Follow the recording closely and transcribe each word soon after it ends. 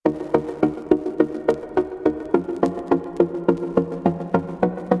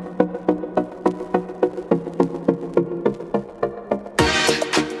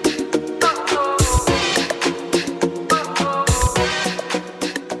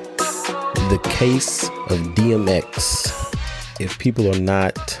The case of DMX. If people are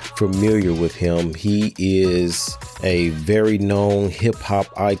not familiar with him, he is a very known hip hop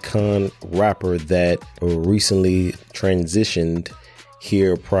icon rapper that recently transitioned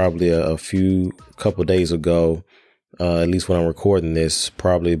here probably a couple days ago. At least when I'm recording this,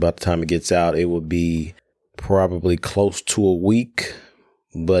 probably about the time it gets out, it will be probably close to a week.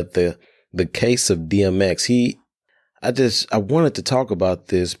 But the case of DMX, I wanted to talk about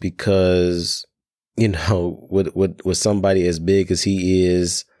this because, you know, with somebody as big as he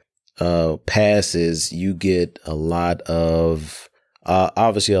is, passes, you get a lot of,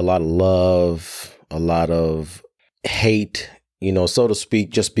 obviously a lot of love, a lot of hate, you know, so to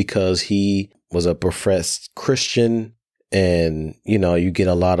speak, just because he was a professed Christian. And, you know, you get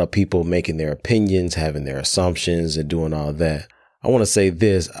a lot of people making their opinions, having their assumptions and doing all that. I want to say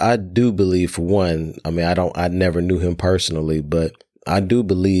this. I do believe, for one, I never knew him personally, but I do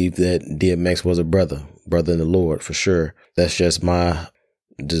believe that DMX was a brother in the Lord, for sure. That's just my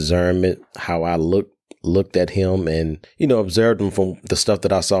discernment, how I looked at him and, you know, observed him from the stuff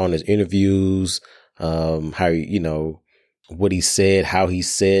that I saw in his interviews, how, you know, what he said, how he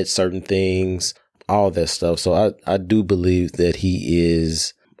said certain things, all that stuff. So I do believe that he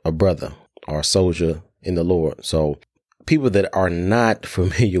is a brother or a soldier in the Lord. So people that are not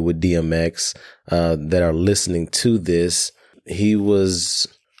familiar with DMX, that are listening to this, he was,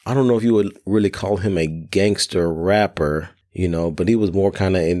 I don't know if you would really call him a gangster rapper, you know, but he was more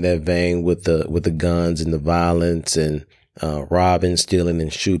kind of in that vein with the guns and the violence and robbing, stealing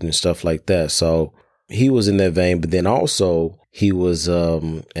and shooting and stuff like that. So he was in that vein. But then also he was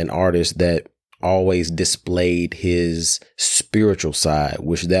an artist that always displayed his spiritual side,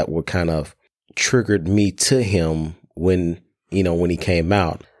 which that would kind of triggered me to him when he came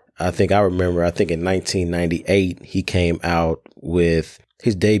out. I think in 1998, he came out with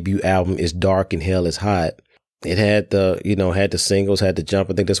his debut album, It's Dark and Hell is Hot. It had the singles, had the jump.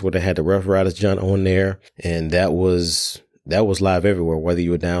 I think that's where they had the Rough Riders jump on there. And that was live everywhere, whether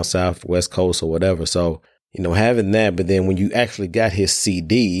you were down south, West Coast or whatever. So, you know, having that, but then when you actually got his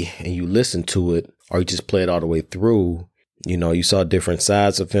CD and you listened to it, or you just play it all the way through, you know, you saw different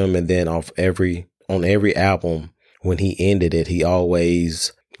sides of him. And then on every album, when he ended it, he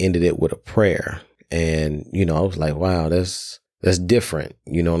always ended it with a prayer. And, you know, I was like, wow, that's different.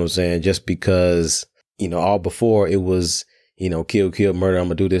 You know what I'm saying? Just because, you know, all before it was, you know, kill, murder, I'm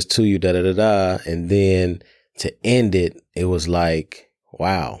gonna do this to you, da da da da. And then to end it, it was like,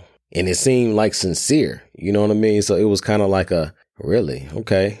 wow. And it seemed like sincere, you know what I mean? So it was kind of like really?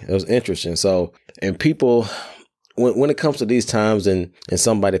 Okay. It was interesting. So, and people, when it comes to these times and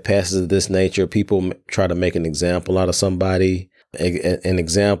somebody passes of this nature, people try to make an example out of somebody, an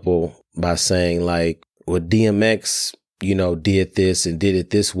example by saying like, well, DMX, you know, did this and did it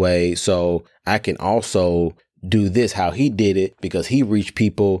this way. So I can also do this, how he did it, because he reached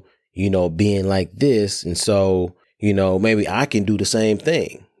people, you know, being like this. And so, you know, maybe I can do the same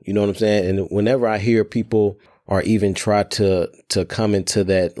thing. You know what I'm saying? And whenever I hear people or even try to come into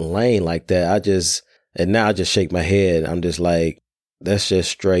that lane like that, now I just shake my head. I'm just like, that's just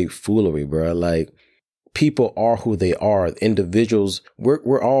straight foolery, bro. Like, people are who they are. Individuals,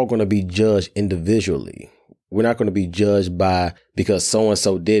 we're all going to be judged individually. We're not going to be judged because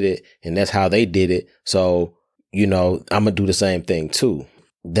so-and-so did it and that's how they did it. So, you know, I'm going to do the same thing too.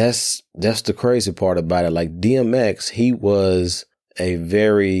 That's the crazy part about it. Like DMX, he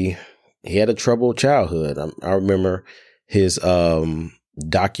had a troubled childhood. I remember his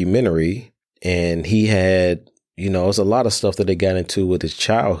documentary, and he had, you know, it's a lot of stuff that they got into with his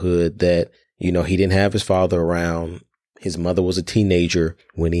childhood that, you know, he didn't have his father around. His mother was a teenager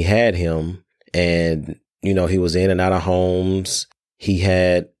when he had him, and, you know, he was in and out of homes. He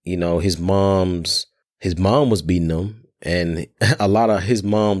had, you know, his mom was beating him. And a lot of his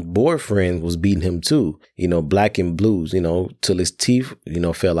mom's boyfriend was beating him too, you know, black and blues, you know, till his teeth, you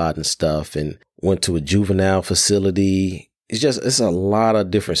know, fell out and stuff, and went to a juvenile facility. It's a lot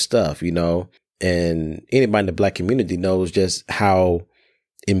of different stuff, you know, and anybody in the black community knows just how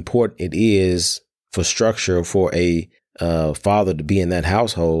important it is for structure for a father to be in that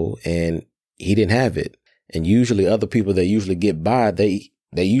household. And he didn't have it. And usually other people that usually get by, they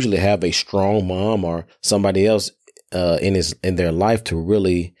usually have a strong mom or somebody else in their life to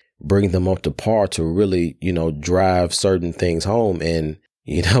really bring them up to par, to really, you know, drive certain things home. And,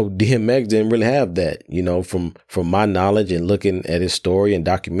 you know, DMX didn't really have that, you know, from my knowledge and looking at his story and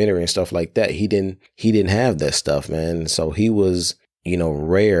documentary and stuff like that. He didn't have that stuff, man. So he was, you know,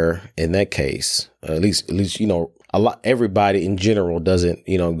 rare in that case. At least, you know, everybody in general doesn't,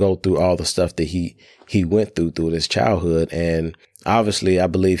 you know, go through all the stuff that he went through his childhood. And obviously, I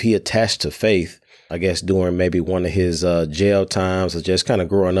believe he attached to faith, I guess, during maybe one of his jail times or just kind of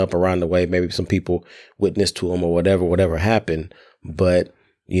growing up around the way. Maybe some people witnessed to him or whatever happened. But,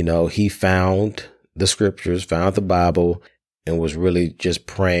 he found the scriptures, found the Bible, and was really just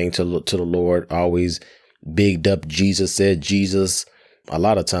praying to the Lord, always bigged up Jesus, said Jesus a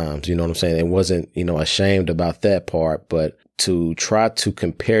lot of times, you know what I'm saying? And wasn't, ashamed about that part, but to try to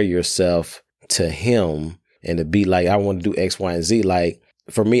compare yourself to him and to be like, I want to do X, Y, and Z. Like,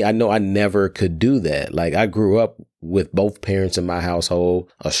 for me, I know I never could do that. Like, I grew up with both parents in my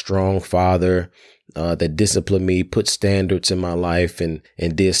household, a strong father that disciplined me, put standards in my life and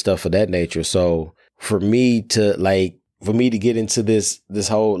did stuff of that nature. So for me to get into this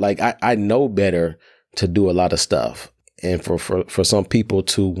whole, like, I know better to do a lot of stuff. And for some people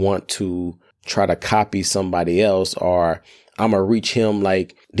to want to try to copy somebody else, or I'm going to reach him,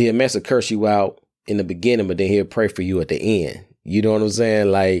 like, DMX will curse you out in the beginning, but then he'll pray for you at the end. You know what I'm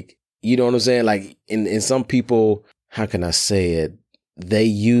saying? Like, Like, in some people, how can I say it? They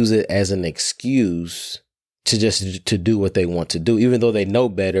use it as an excuse to do what they want to do. Even though they know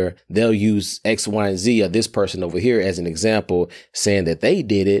better, they'll use X, Y, and Z or this person over here as an example, saying that they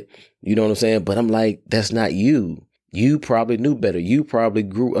did it. You know what I'm saying? But I'm like, that's not you. You probably knew better. You probably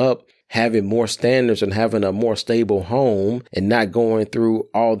grew up having more standards and having a more stable home and not going through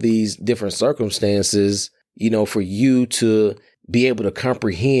all these different circumstances, for you to be able to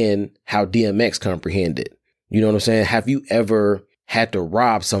comprehend how DMX comprehended. You know what I'm saying? Have you ever had to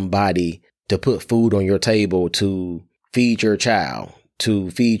rob somebody to put food on your table, to feed your child, to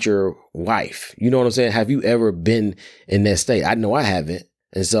feed your wife? You know what I'm saying? Have you ever been in that state? I know I haven't.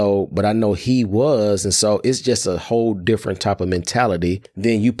 And so, but I know he was. And so it's just a whole different type of mentality.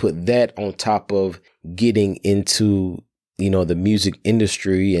 Then you put that on top of getting into, the music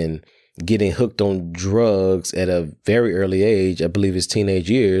industry and getting hooked on drugs at a very early age. I believe it's teenage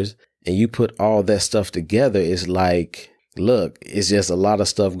years. And you put all that stuff together. It's like, look, it's just a lot of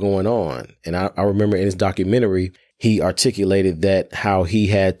stuff going on. And I remember in his documentary, he articulated that how he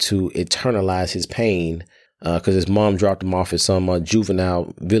had to internalize his pain because his mom dropped him off at some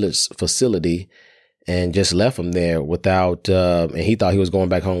juvenile village facility and just left him there without, and he thought he was going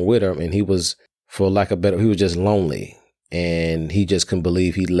back home with her. And he was, for lack of better, he was just lonely. And he just couldn't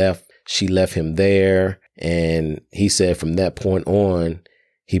believe she left him there. And he said from that point on,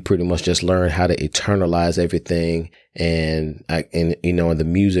 he pretty much just learned how to internalize everything. And the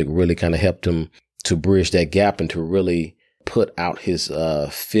music really kind of helped him to bridge that gap and to really put out his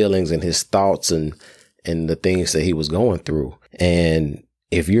feelings and his thoughts and the things that he was going through. And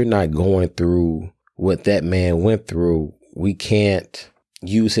if you're not going through what that man went through, we can't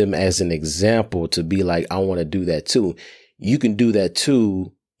use him as an example to be like, I want to do that too. You can do that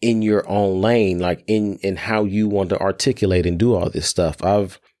too in your own lane, like in how you want to articulate and do all this stuff. I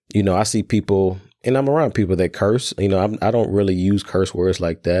see people, and I'm around people that curse. I don't really use curse words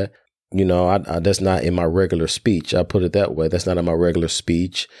like that. That's not in my regular speech. I put it that way. That's not in my regular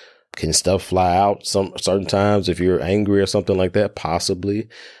speech. Can stuff fly out some certain times if you're angry or something like that? Possibly,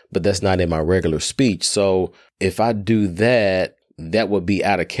 but that's not in my regular speech. So if I do that, that would be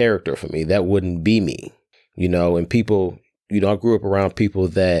out of character for me. That wouldn't be me, and people, I grew up around people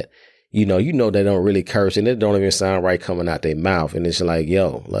that, they don't really curse and it don't even sound right coming out their mouth. And it's like,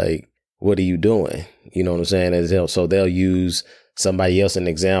 yo, like, what are you doing? You know what I'm saying? And so they'll use somebody else an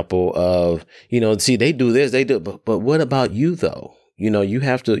example of, see, they do this, they do, but what about you though? You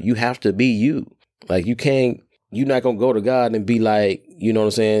have to be you. Like you're not going to go to God and be like, you know what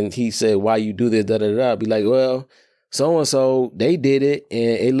I'm saying? He said, why you do this, da, da, da. Be like, well, so-and-so, they did it and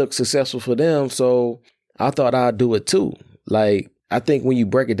it looked successful for them. So I thought I'd do it too. Like, I think when you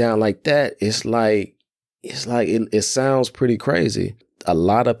break it down like that, it sounds pretty crazy. A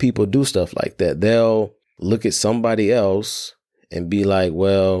lot of people do stuff like that. They'll look at somebody else and be like,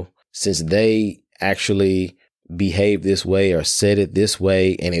 well, since they actually behave this way or said it this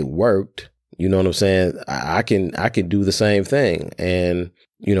way and it worked, you know what I'm saying? I can do the same thing. And,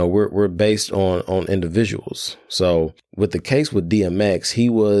 we're based on individuals. So with the case with DMX,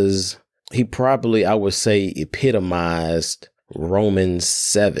 he probably, I would say, epitomized Romans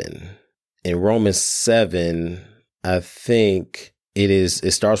 7. In Romans 7, I think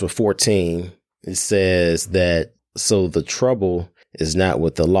it starts with 14. It says that, so the trouble is not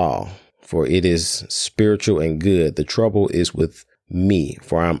with the law, for it is spiritual and good. The trouble is with me,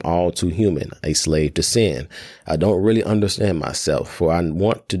 for I'm all too human, a slave to sin. I don't really understand myself, for I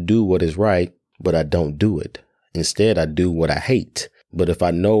want to do what is right, but I don't do it. Instead, I do what I hate. But if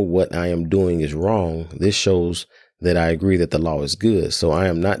I know what I am doing is wrong, this shows that I agree that the law is good. So I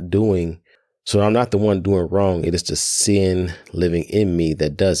am not doing So I'm not the one doing wrong. It is the sin living in me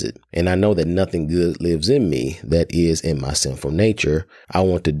that does it. And I know that nothing good lives in me that is in my sinful nature. I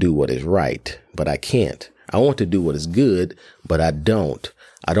want to do what is right, but I can't. I want to do what is good, but I don't.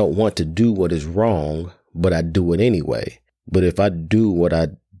 I don't want to do what is wrong, but I do it anyway. But if I do what I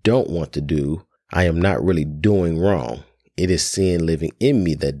don't want to do, I am not really doing wrong. It is sin living in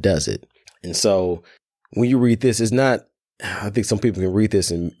me that does it. And so when you read this, it's not, I think some people can read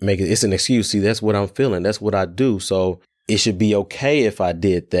this and make it's an excuse. See, that's what I'm feeling. That's what I do. So it should be okay if I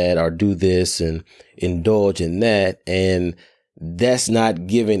did that or do this and indulge in that. And that's not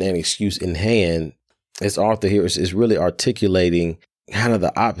giving an excuse in hand. As Arthur here is really articulating kind of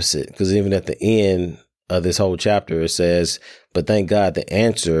the opposite, because even at the end of this whole chapter, it says, but thank God the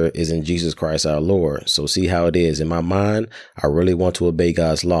answer is in Jesus Christ, our Lord. So see how it is. In my mind, I really want to obey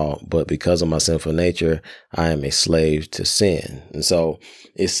God's law, but because of my sinful nature, I am a slave to sin. And so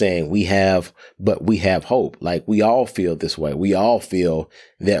it's saying we have hope. Like we all feel this way. We all feel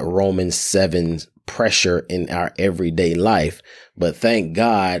that Romans 7 pressure in our everyday life. But thank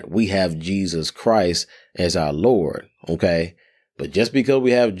God we have Jesus Christ as our Lord. Okay. But just because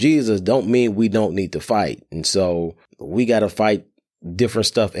we have Jesus don't mean we don't need to fight. And so we got to fight different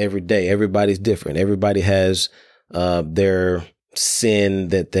stuff every day. Everybody's different. Everybody has their sin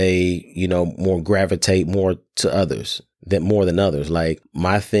that they, more gravitate more to others, that more than others. Like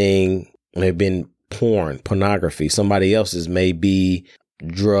my thing may have been pornography. Somebody else's may be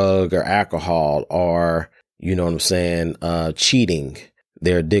drug or alcohol or, cheating,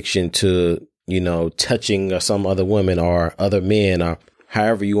 their addiction to touching some other women or other men or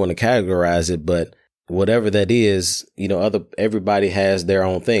however you want to categorize it. But whatever that is, everybody has their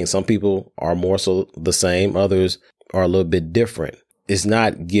own thing. Some people are more so the same. Others are a little bit different. It's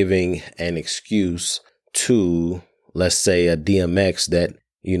not giving an excuse to, let's say, a DMX that,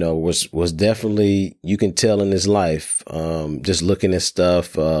 was definitely, you can tell in his life, just looking at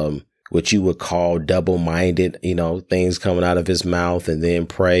stuff, what you would call double-minded, things coming out of his mouth and then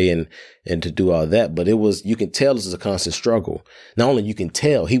pray and to do all that. But you can tell this is a constant struggle. Not only you can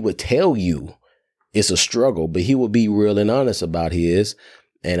tell, he would tell you it's a struggle, but he would be real and honest about his.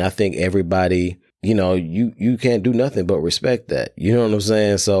 And I think everybody, you can't do nothing but respect that. You know what I'm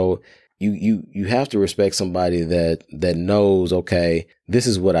saying? So you have to respect somebody that knows, okay, this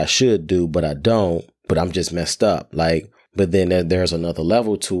is what I should do, but I don't, but I'm just messed up. But then there's another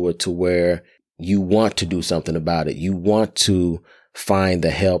level to it to where you want to do something about it. You want to find the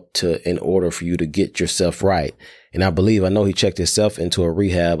help in order for you to get yourself right. And I know he checked himself into a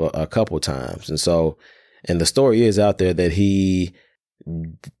rehab a couple times. And the story is out there that he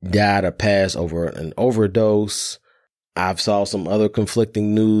died or passed over an overdose. I've saw some other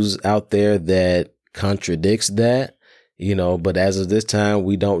conflicting news out there that contradicts that, but as of this time,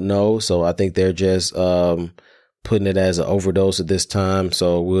 we don't know. So I think they're just, putting it as an overdose at this time.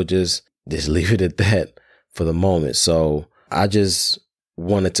 So we'll just leave it at that for the moment. So I just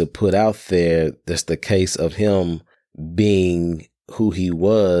wanted to put out there that's the case of him being who he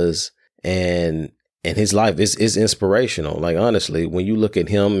was, and his life is inspirational. Like, honestly, when you look at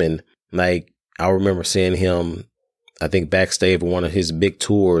him and I remember seeing him, I think backstage of one of his big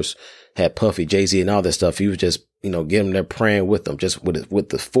tours, had Puffy, Jay-Z and all that stuff. He was just, getting there praying with them, just with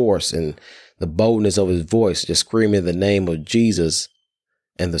the force and the boldness of his voice, just screaming the name of Jesus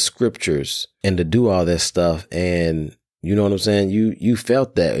and the scriptures, and to do all that stuff. And you know what I'm saying? You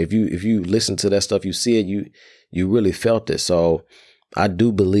felt that. If you listen to that stuff, you see it, you really felt it. So I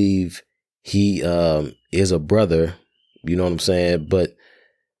do believe he is a brother, you know what I'm saying? But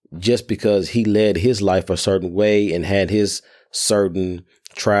just because he led his life a certain way and had his certain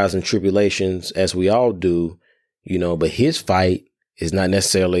trials and tribulations, as we all do, but his fight is not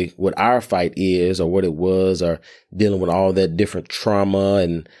necessarily what our fight is or what it was, or dealing with all that different trauma.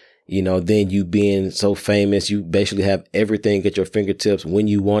 And, then you being so famous, you basically have everything at your fingertips when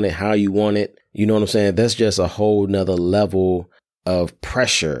you want it, how you want it. You know what I'm saying? That's just a whole nother level of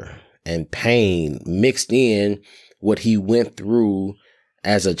pressure and pain mixed in what he went through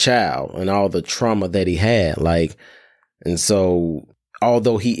as a child and all the trauma that he had. And so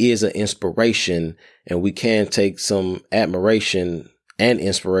although he is an inspiration and we can take some admiration and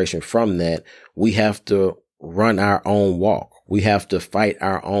inspiration from that, we have to run our own walk. We have to fight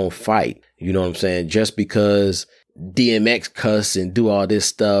our own fight. You know what I'm saying? Just because DMX cuss and do all this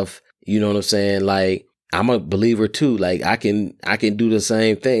stuff, you know what I'm saying? I'm a believer too. I can do the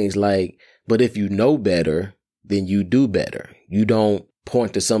same things. But if you know better, then you do better. You don't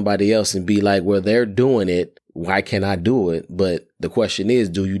point to somebody else and be like, well, they're doing it, why can't I do it? But the question is,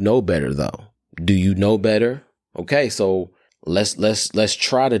 do you know better though? Do you know better? Okay, so Let's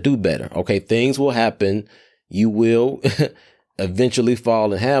try to do better. Okay, things will happen. You will eventually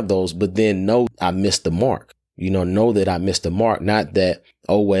fall and have those, but then know I missed the mark. Know that I missed the mark. Not that,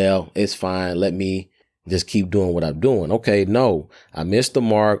 oh, well, it's fine. Let me just keep doing what I'm doing. Okay, no, I missed the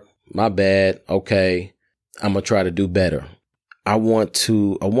mark. My bad. Okay, I'm going to try to do better. I wanted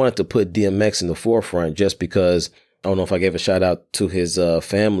to put DMX in the forefront just because I don't know if I gave a shout out to his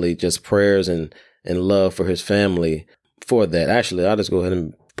family, just prayers and love for his family for that. Actually, I'll just go ahead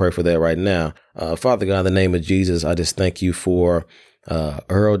and pray for that right now. Father God, in the name of Jesus, I just thank you for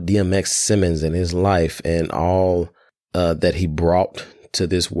Earl DMX Simmons and his life and all that he brought to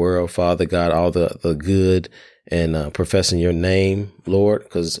this world, Father God, all the good and professing your name, Lord,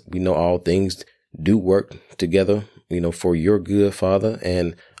 because we know all things do work together, for your good, Father.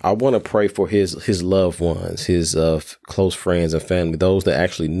 And I want to pray for his loved ones, his close friends and family, those that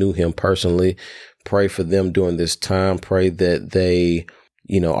actually knew him personally. Pray for them during this time. Pray that they,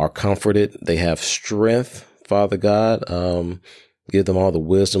 are comforted. They have strength, Father God. Give them all the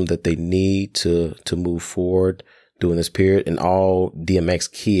wisdom that they need to move forward during this period. And all DMX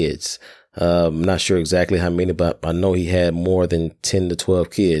kids. I'm not sure exactly how many, but I know he had more than 10 to 12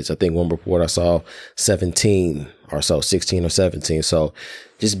 kids. I think one report I saw 17 or so, 16 or 17. So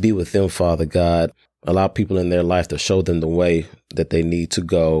just be with them, Father God. Allow people in their life to show them the way that they need to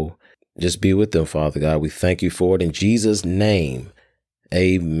go. Just be with them, Father God. We thank you for it in Jesus' name.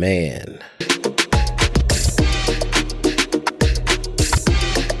 Amen.